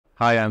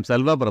Hi, I'm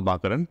Selva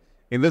Prabhakaran.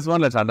 In this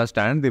one, let's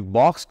understand the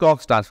Box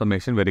Cox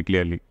transformation very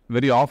clearly.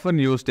 Very often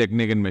used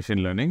technique in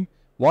machine learning.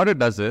 What it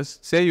does is,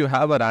 say you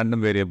have a random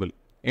variable.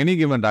 Any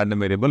given random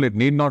variable, it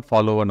need not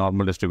follow a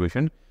normal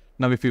distribution.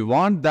 Now, if you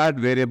want that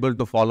variable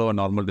to follow a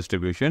normal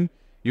distribution,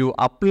 you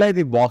apply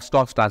the Box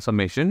Cox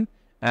transformation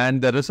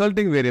and the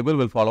resulting variable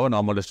will follow a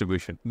normal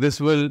distribution.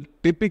 This will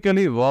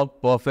typically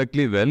work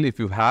perfectly well if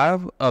you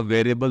have a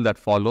variable that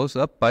follows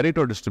a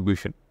Pareto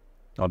distribution.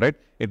 Alright,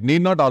 it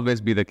need not always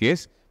be the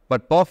case,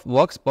 but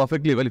works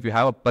perfectly well if you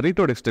have a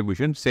Pareto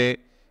distribution. Say,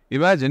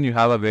 imagine you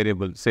have a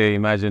variable, say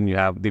imagine you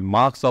have the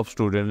marks of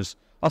students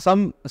or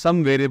some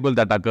variable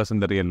that occurs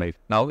in the real life.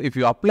 Now, if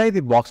you apply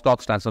the Box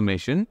Cox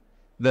transformation,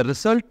 the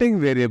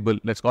resulting variable,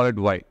 let's call it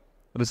y,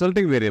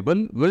 resulting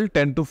variable will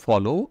tend to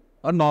follow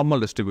a normal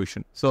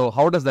distribution. So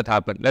how does that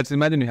happen? Let's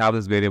imagine you have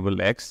this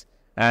variable x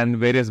and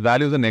various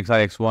values in x are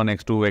x1,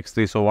 x2,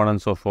 x3, so on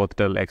and so forth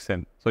till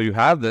xn. So you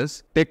have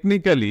this.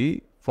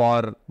 Technically,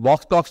 for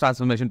Box Cox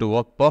transformation to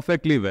work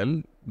perfectly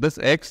well, this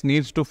x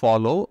needs to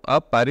follow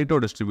a Pareto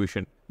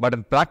distribution. But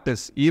in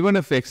practice, even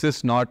if x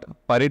is not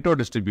Pareto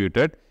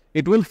distributed,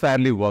 it will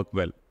fairly work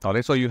well.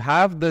 Alright, so you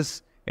have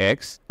this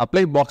x,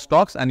 apply Box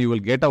Cox and you will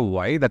get a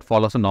y that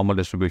follows a normal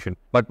distribution.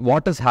 But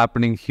what is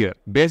happening here?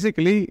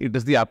 Basically, it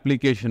is the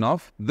application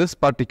of this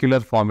particular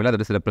formula that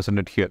is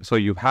represented here. So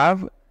you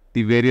have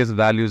the various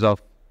values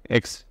of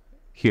x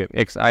here,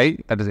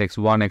 xi, that is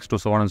x1, x2,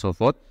 so on and so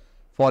forth.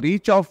 For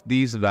each of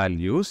these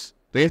values,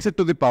 raise it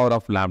to the power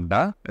of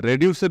lambda,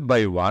 reduce it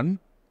by 1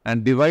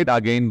 and divide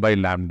again by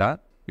lambda.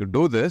 You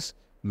do this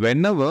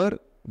whenever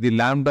the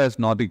lambda is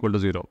not equal to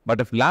 0. But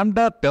if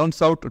lambda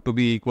turns out to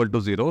be equal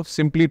to 0,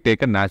 simply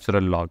take a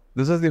natural log.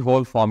 This is the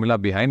whole formula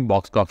behind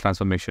Box Cox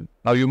transformation.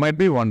 Now you might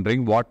be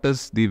wondering what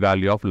is the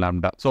value of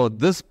lambda. So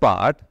this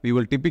part, we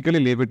will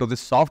typically leave it to the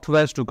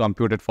softwares to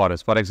compute it for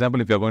us. For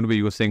example, if you're going to be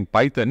using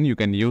Python, you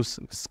can use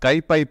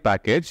SciPy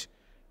package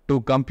to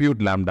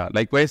compute lambda.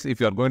 Likewise, if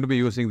you are going to be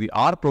using the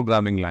R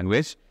programming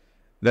language,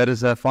 there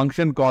is a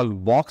function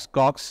called Box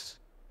Cox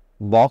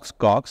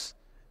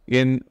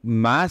in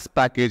mass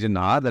package in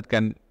R that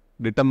can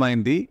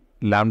determine the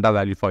lambda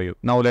value for you.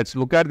 Now let's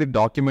look at the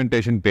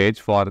documentation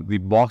page for the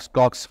Box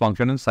Cox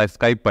function in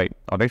SciPy.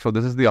 Alright, so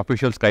this is the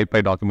official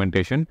SciPy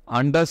documentation.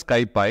 Under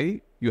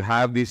SciPy, you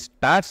have the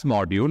stats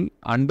module.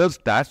 Under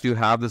stats, you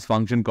have this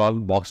function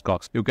called Box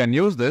Cox. You can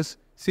use this.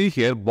 See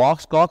here,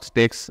 Box Cox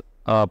takes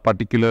a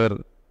particular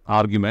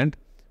argument,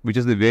 which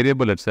is the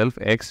variable itself,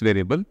 x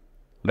variable,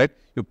 right?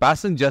 You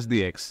pass in just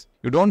the x.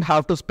 You don't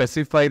have to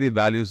specify the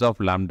values of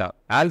lambda.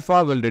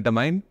 Alpha will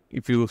determine,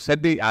 if you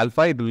set the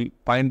alpha, it will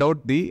find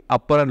out the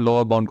upper and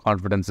lower bound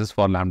confidences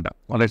for lambda.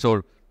 Alright,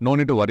 so no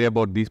need to worry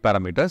about these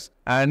parameters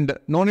and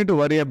no need to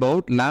worry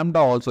about lambda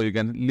also. You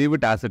can leave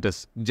it as it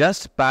is.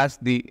 Just pass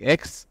the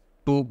x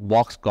to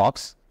Box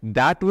Cox.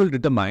 That will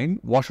determine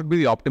what should be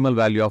the optimal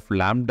value of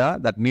lambda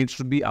that needs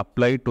to be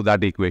applied to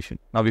that equation.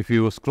 Now, if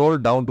you scroll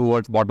down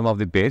towards bottom of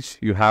the page,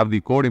 you have the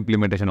code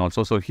implementation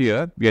also. So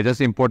here, we are just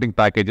importing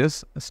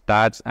packages,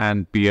 stats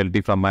and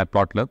PLT from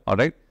matplotlib. All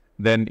right.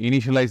 Then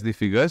initialize the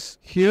figures.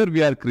 Here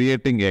we are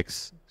creating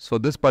x. So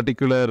this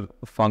particular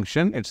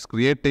function, it's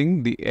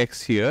creating the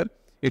x here.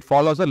 It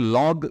follows a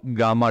log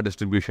gamma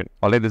distribution.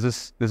 All right, this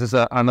is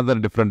another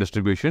different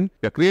distribution.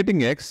 We are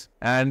creating x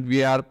and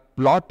we are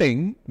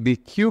plotting the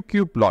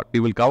QQ plot. We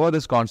will cover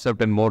this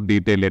concept in more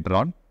detail later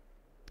on.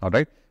 All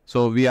right.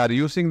 So we are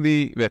computing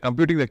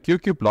the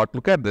QQ plot.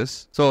 Look at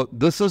this. So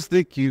this is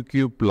the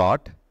QQ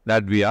plot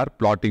that we are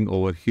plotting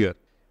over here.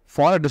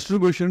 For a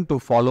distribution to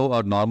follow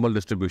a normal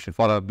distribution,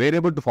 for a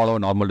variable to follow a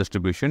normal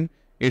distribution,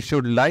 it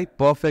should lie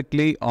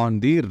perfectly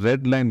on the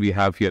red line we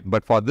have here.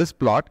 But for this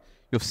plot,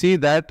 you see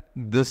that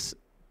this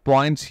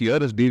points here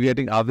is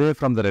deviating away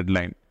from the red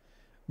line,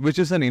 which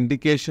is an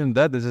indication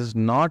that this is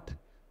not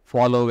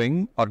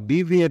following or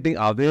deviating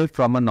away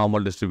from a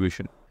normal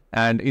distribution.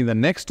 And in the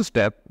next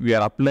step, we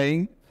are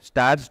applying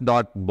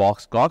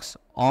stats.boxcox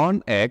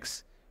on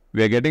x.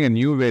 We are getting a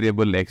new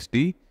variable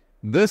xt.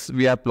 This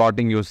we are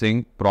plotting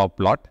using prop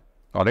plot.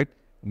 All right.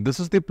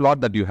 This is the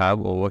plot that you have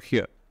over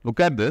here.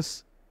 Look at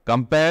this.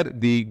 Compare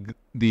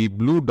the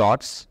blue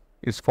dots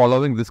is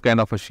following this kind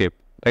of a shape.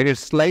 Right,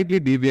 it's slightly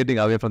deviating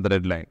away from the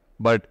red line.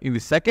 But in the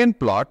second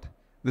plot,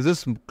 this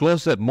is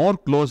more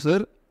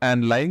closer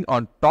and lying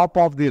on top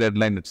of the red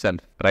line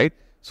itself, right?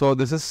 So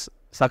this is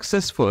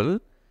successful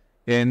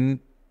in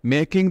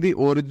making the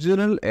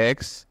original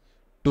x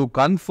to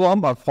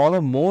conform or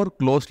follow more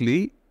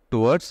closely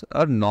towards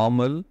a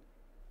normal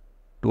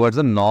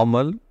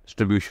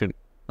distribution,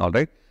 all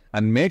right?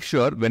 And make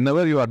sure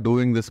whenever you are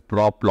doing this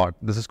prop plot,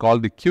 this is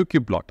called the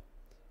QQ plot,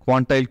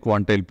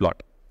 quantile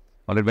plot.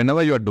 Alright,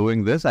 whenever you are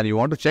doing this and you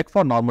want to check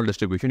for normal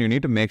distribution, you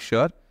need to make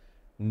sure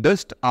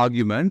dist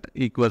argument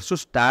equals to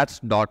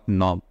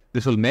stats.norm.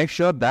 This will make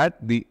sure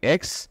that the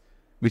x,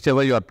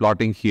 whichever you are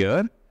plotting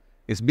here,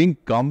 is being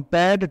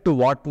compared to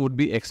what would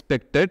be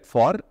expected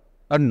for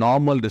a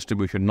normal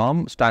distribution.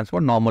 Norm stands for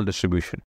normal distribution.